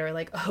pride, or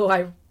like,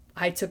 oh,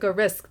 I took a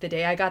risk the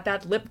day I got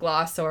that lip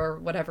gloss or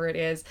whatever it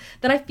is,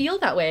 then I feel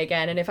that way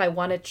again. And if I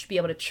want to be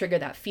able to trigger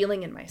that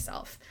feeling in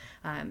myself,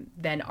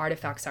 then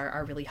artifacts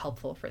are really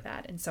helpful for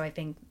that. And so I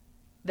think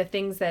the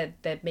things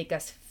that make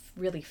us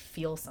really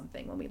feel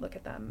something when we look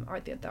at them are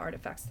the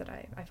artifacts that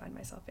I find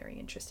myself very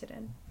interested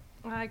in.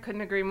 I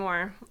couldn't agree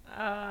more.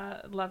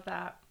 Love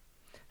that.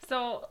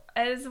 So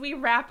as we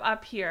wrap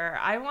up here,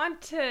 I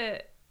want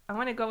to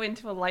go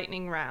into a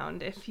lightning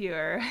round if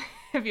you're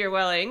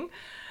willing,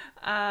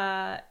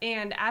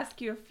 and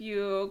ask you a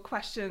few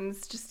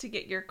questions just to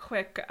get your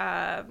quick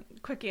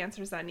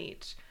answers on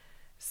each.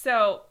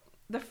 So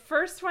the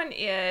first one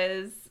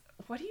is,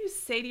 what do you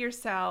say to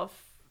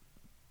yourself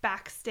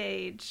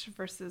backstage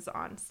versus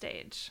on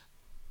stage?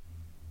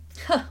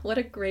 What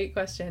a great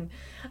question.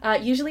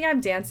 Usually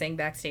I'm dancing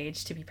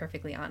backstage, to be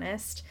perfectly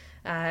honest.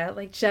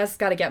 Just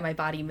got to get my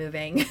body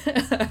moving.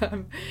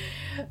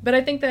 But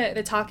I think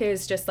the talk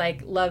is just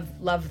like,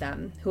 love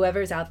them.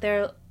 Whoever's out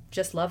there,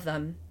 just love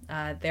them.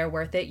 They're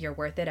worth it. You're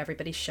worth it.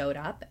 Everybody showed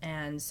up.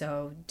 And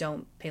so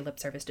don't pay lip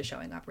service to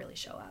showing up. Really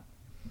show up.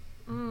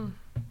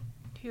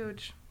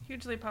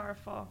 Hugely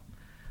powerful.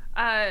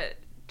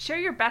 Share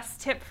your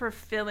best tip for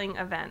filling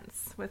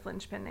events with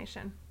Linchpin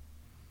Nation.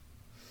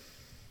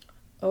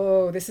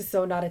 Oh, this is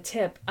so not a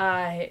tip.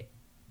 I'm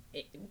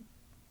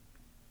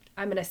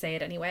going to say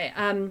it anyway.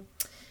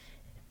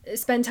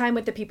 Spend time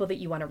with the people that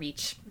you want to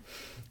reach.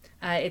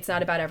 It's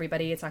not about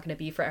everybody. It's not going to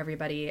be for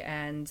everybody.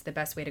 And the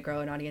best way to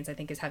grow an audience, I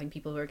think, is having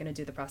people who are going to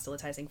do the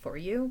proselytizing for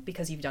you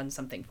because you've done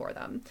something for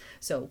them.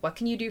 So what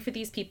can you do for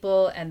these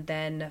people? And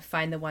then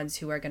find the ones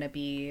who are going to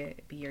be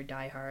your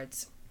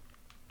diehards.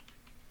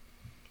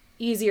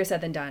 Easier said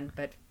than done,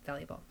 but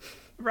valuable.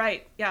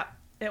 Right. Yeah,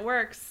 it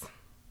works.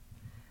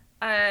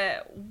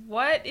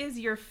 What is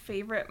your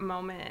favorite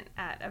moment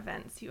at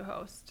events you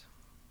host?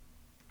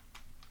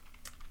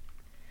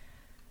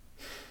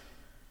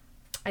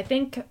 I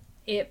think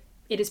it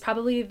is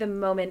probably the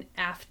moment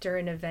after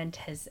an event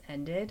has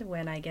ended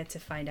when I get to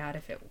find out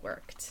if it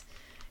worked.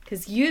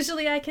 Because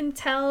usually I can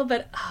tell,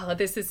 but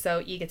this is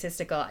so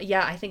egotistical.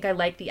 Yeah, I think I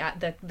like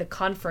the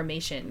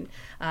confirmation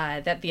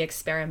that the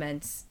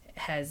experiment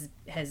has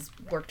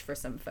worked for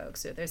some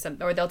folks,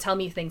 or they'll tell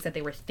me things that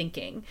they were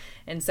thinking,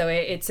 and so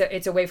it's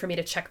a way for me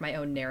to check my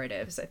own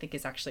narratives. I think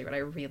is actually what I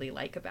really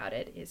like about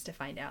it, is to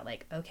find out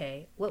like,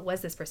 okay, what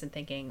was this person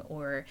thinking,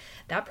 or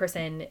that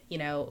person,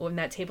 on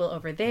that table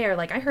over there,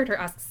 like I heard her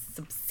ask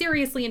some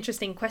seriously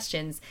interesting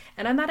questions,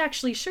 and I'm not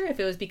actually sure if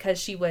it was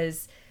because she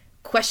was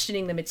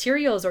questioning the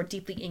materials or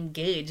deeply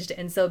engaged.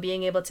 And so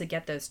being able to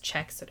get those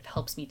checks sort of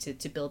helps me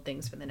to build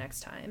things for the next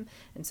time.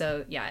 And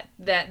so, yeah,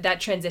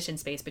 that transition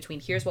space between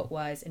here's what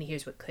was and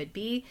here's what could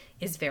be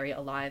is very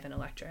alive and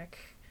electric.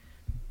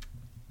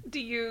 Do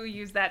you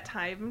use that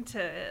time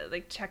to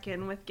like check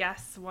in with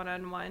guests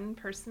one-on-one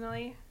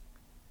personally?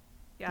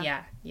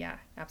 Yeah,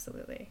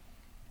 absolutely.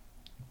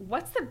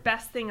 What's the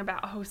best thing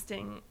about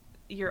hosting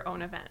your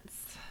own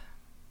events?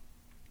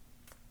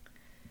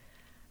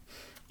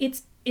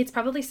 It's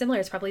probably similar.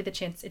 It's probably the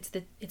chance. It's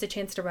a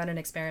chance to run an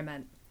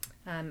experiment,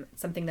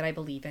 something that I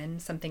believe in,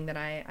 something that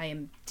I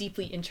am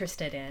deeply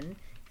interested in,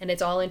 and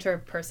it's all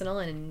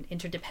interpersonal and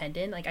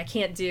interdependent. Like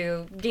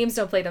games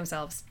don't play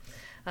themselves,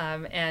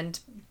 and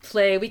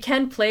we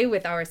can play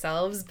with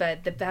ourselves,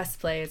 but the best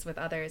play is with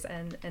others,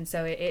 and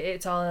so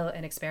it's all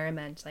an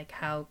experiment. Like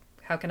how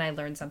can I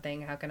learn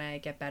something? How can I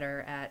get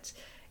better at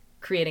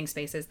creating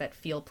spaces that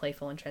feel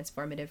playful and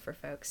transformative for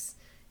folks?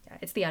 Yeah,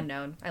 it's the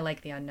unknown. I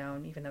like the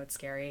unknown, even though it's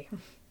scary.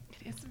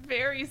 It's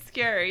very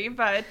scary,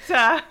 but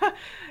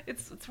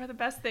it's where the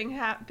best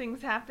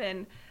things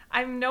happen.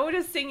 I'm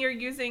noticing you're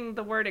using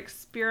the word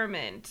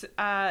experiment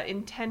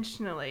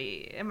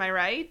intentionally. Am I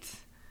right?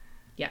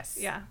 Yes.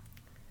 Yeah.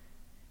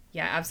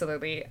 Yeah,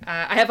 absolutely.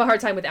 I have a hard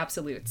time with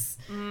absolutes.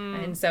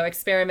 And so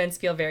experiments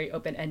feel very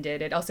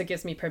open-ended. It also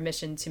gives me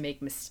permission to make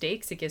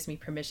mistakes. It gives me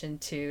permission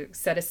to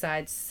set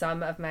aside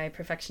some of my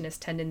perfectionist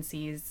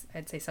tendencies.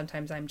 I'd say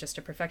sometimes I'm just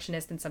a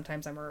perfectionist and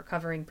sometimes I'm a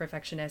recovering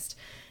perfectionist.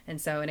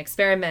 And so an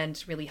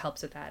experiment really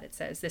helps with that. It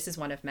says, this is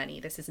one of many.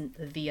 This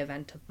isn't the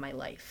event of my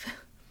life.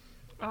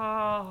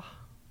 Oh,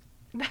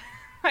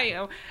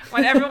 I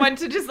want everyone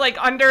to just like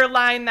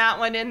underline that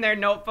one in their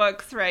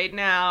notebooks right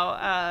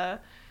now.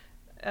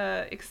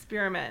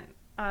 Experiment.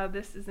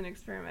 This is an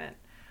experiment.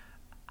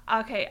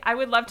 Okay, I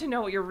would love to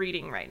know what you're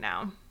reading right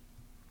now.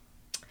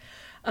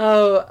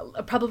 Oh,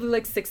 probably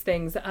like 6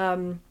 things.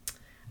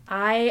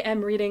 I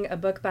am reading a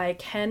book by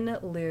Ken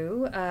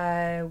Liu,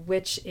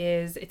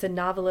 it's a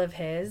novel of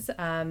his.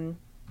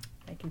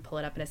 I can pull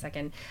it up in a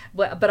second,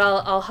 but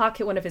I'll hawk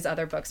one of his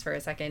other books for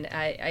a second.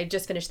 I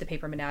just finished The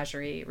Paper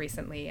Menagerie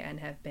recently and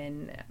have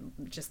been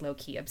just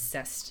low-key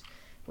obsessed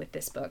with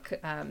this book.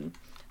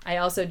 I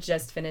also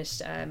just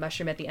finished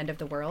Mushroom at the End of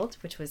the World,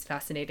 which was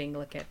fascinating to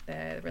look at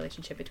the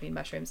relationship between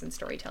mushrooms and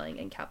storytelling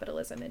and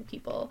capitalism and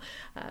people.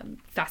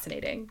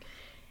 Fascinating.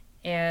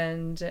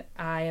 And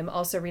I am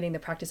also reading The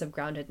Practice of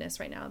Groundedness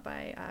right now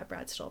by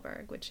Brad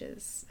Stulberg, which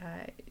is,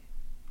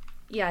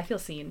 I feel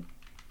seen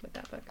with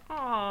that book.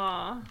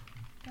 Aw,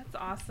 that's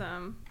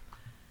awesome.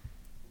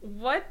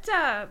 What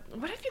have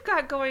you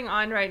got going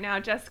on right now,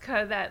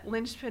 Jessica, that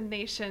Lynchpin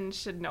Nation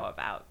should know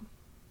about?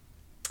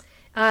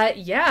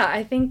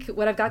 I think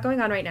what I've got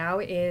going on right now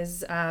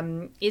is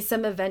some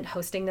event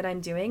hosting that I'm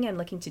doing and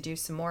looking to do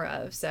some more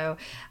of. So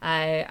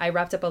I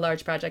wrapped up a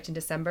large project in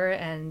December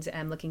and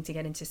am looking to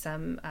get into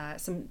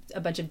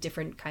a bunch of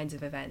different kinds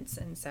of events.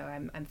 And so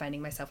I'm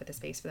finding myself with a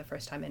space for the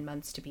first time in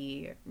months to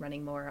be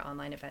running more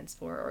online events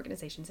for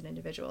organizations and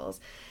individuals.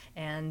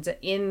 And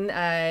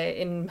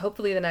in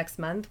hopefully the next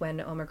month, when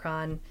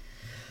Omicron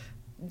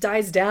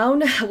dies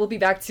down, we'll be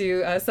back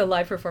to some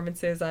live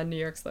performances on New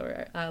York's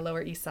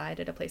Lower East Side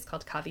at a place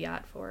called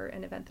Caveat for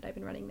an event that I've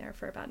been running there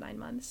for about 9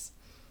 months.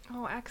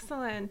 Oh,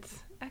 excellent.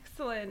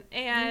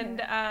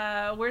 And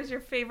where's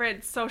your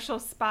favorite social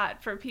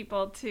spot for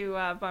people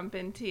to bump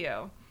into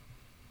you?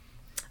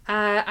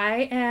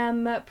 I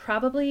am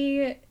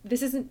probably,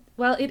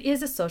 it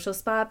is a social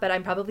spot, but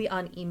I'm probably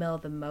on email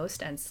the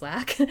most and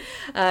Slack.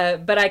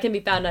 But I can be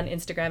found on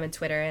Instagram and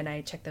Twitter, and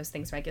I check those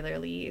things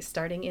regularly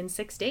starting in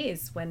 6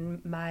 days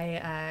when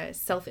my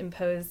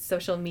self-imposed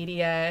social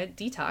media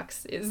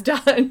detox is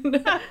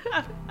done.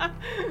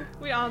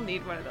 We all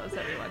need one of those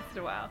every once in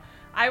a while.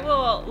 I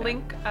will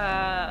link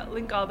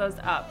all those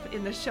up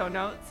in the show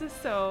notes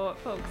so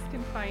folks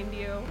can find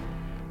you.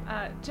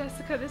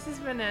 Jessica, this has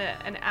been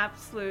an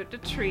absolute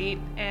treat,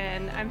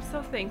 and I'm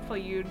so thankful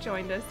you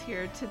joined us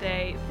here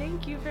today.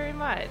 Thank you very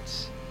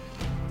much.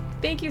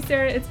 Thank you,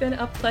 Sarah. It's been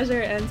a pleasure,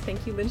 and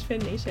thank you,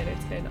 Lynchpin Nation.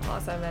 It's been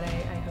awesome, and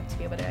I hope to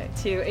be able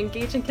to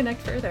engage and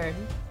connect further.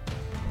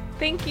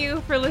 Thank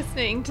you for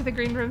listening to the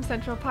Green Room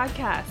Central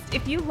podcast.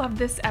 If you love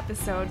this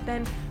episode,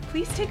 then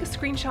please take a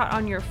screenshot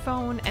on your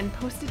phone and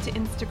post it to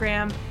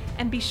Instagram,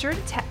 and be sure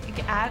to tag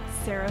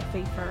 @Sarah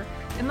Pfeiffer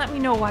and let me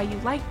know why you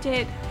liked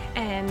it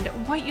and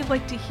what you'd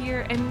like to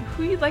hear and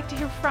who you'd like to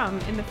hear from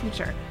in the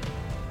future.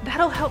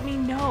 That'll help me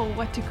know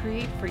what to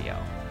create for you.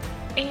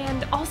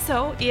 And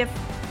also, if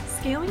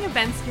scaling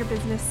events in your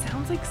business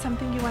sounds like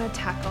something you want to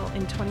tackle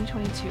in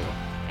 2022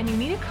 and you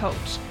need a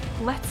coach,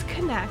 let's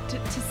connect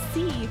to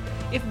see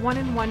if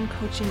one-on-one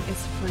coaching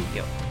is for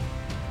you.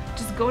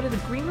 Just go to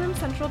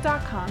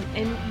thegreenroomcentral.com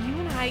and you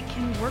and I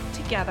can work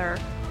together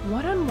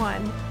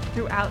one-on-one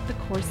throughout the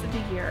course of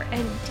the year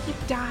and deep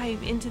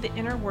dive into the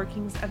inner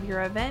workings of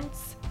your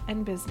events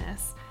and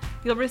business.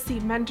 You'll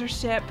receive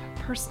mentorship,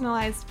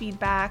 personalized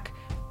feedback,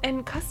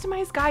 and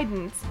customized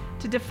guidance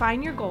to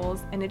define your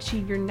goals and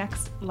achieve your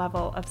next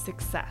level of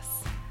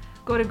success.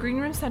 Go to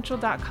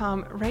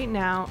greenroomcentral.com right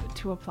now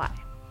to apply.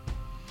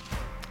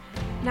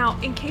 Now,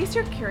 in case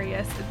you're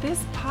curious,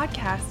 this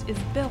podcast is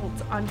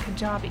built on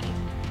Kajabi.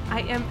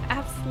 I am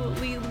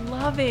absolutely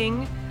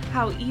loving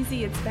how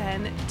easy it's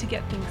been to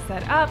get things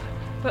set up,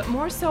 but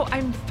more so,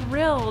 I'm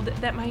thrilled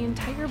that my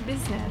entire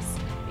business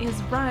is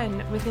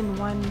run within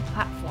one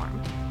platform.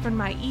 From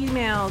my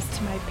emails,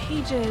 to my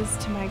pages,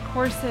 to my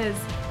courses,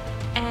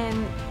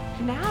 and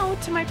now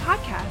to my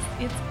podcast.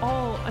 It's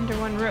all under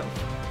one roof.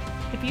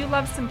 If you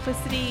love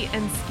simplicity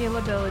and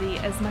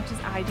scalability as much as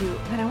I do,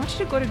 then I want you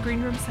to go to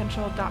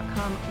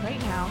greenroomcentral.com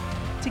right now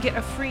to get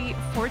a free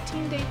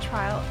 14-day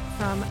trial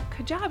from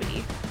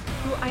Kajabi,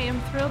 who I am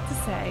thrilled to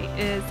say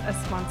is a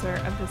sponsor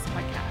of this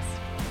podcast.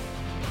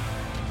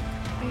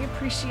 I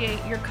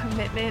appreciate your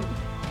commitment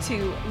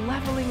to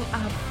leveling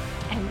up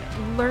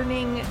and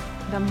learning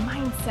the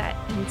mindset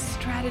and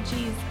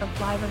strategies of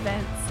live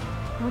events.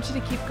 I want you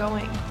to keep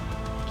going,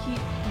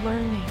 keep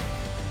learning.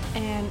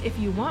 And if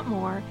you want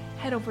more,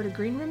 head over to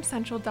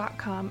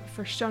greenroomcentral.com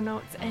for show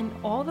notes and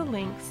all the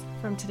links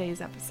from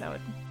today's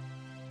episode.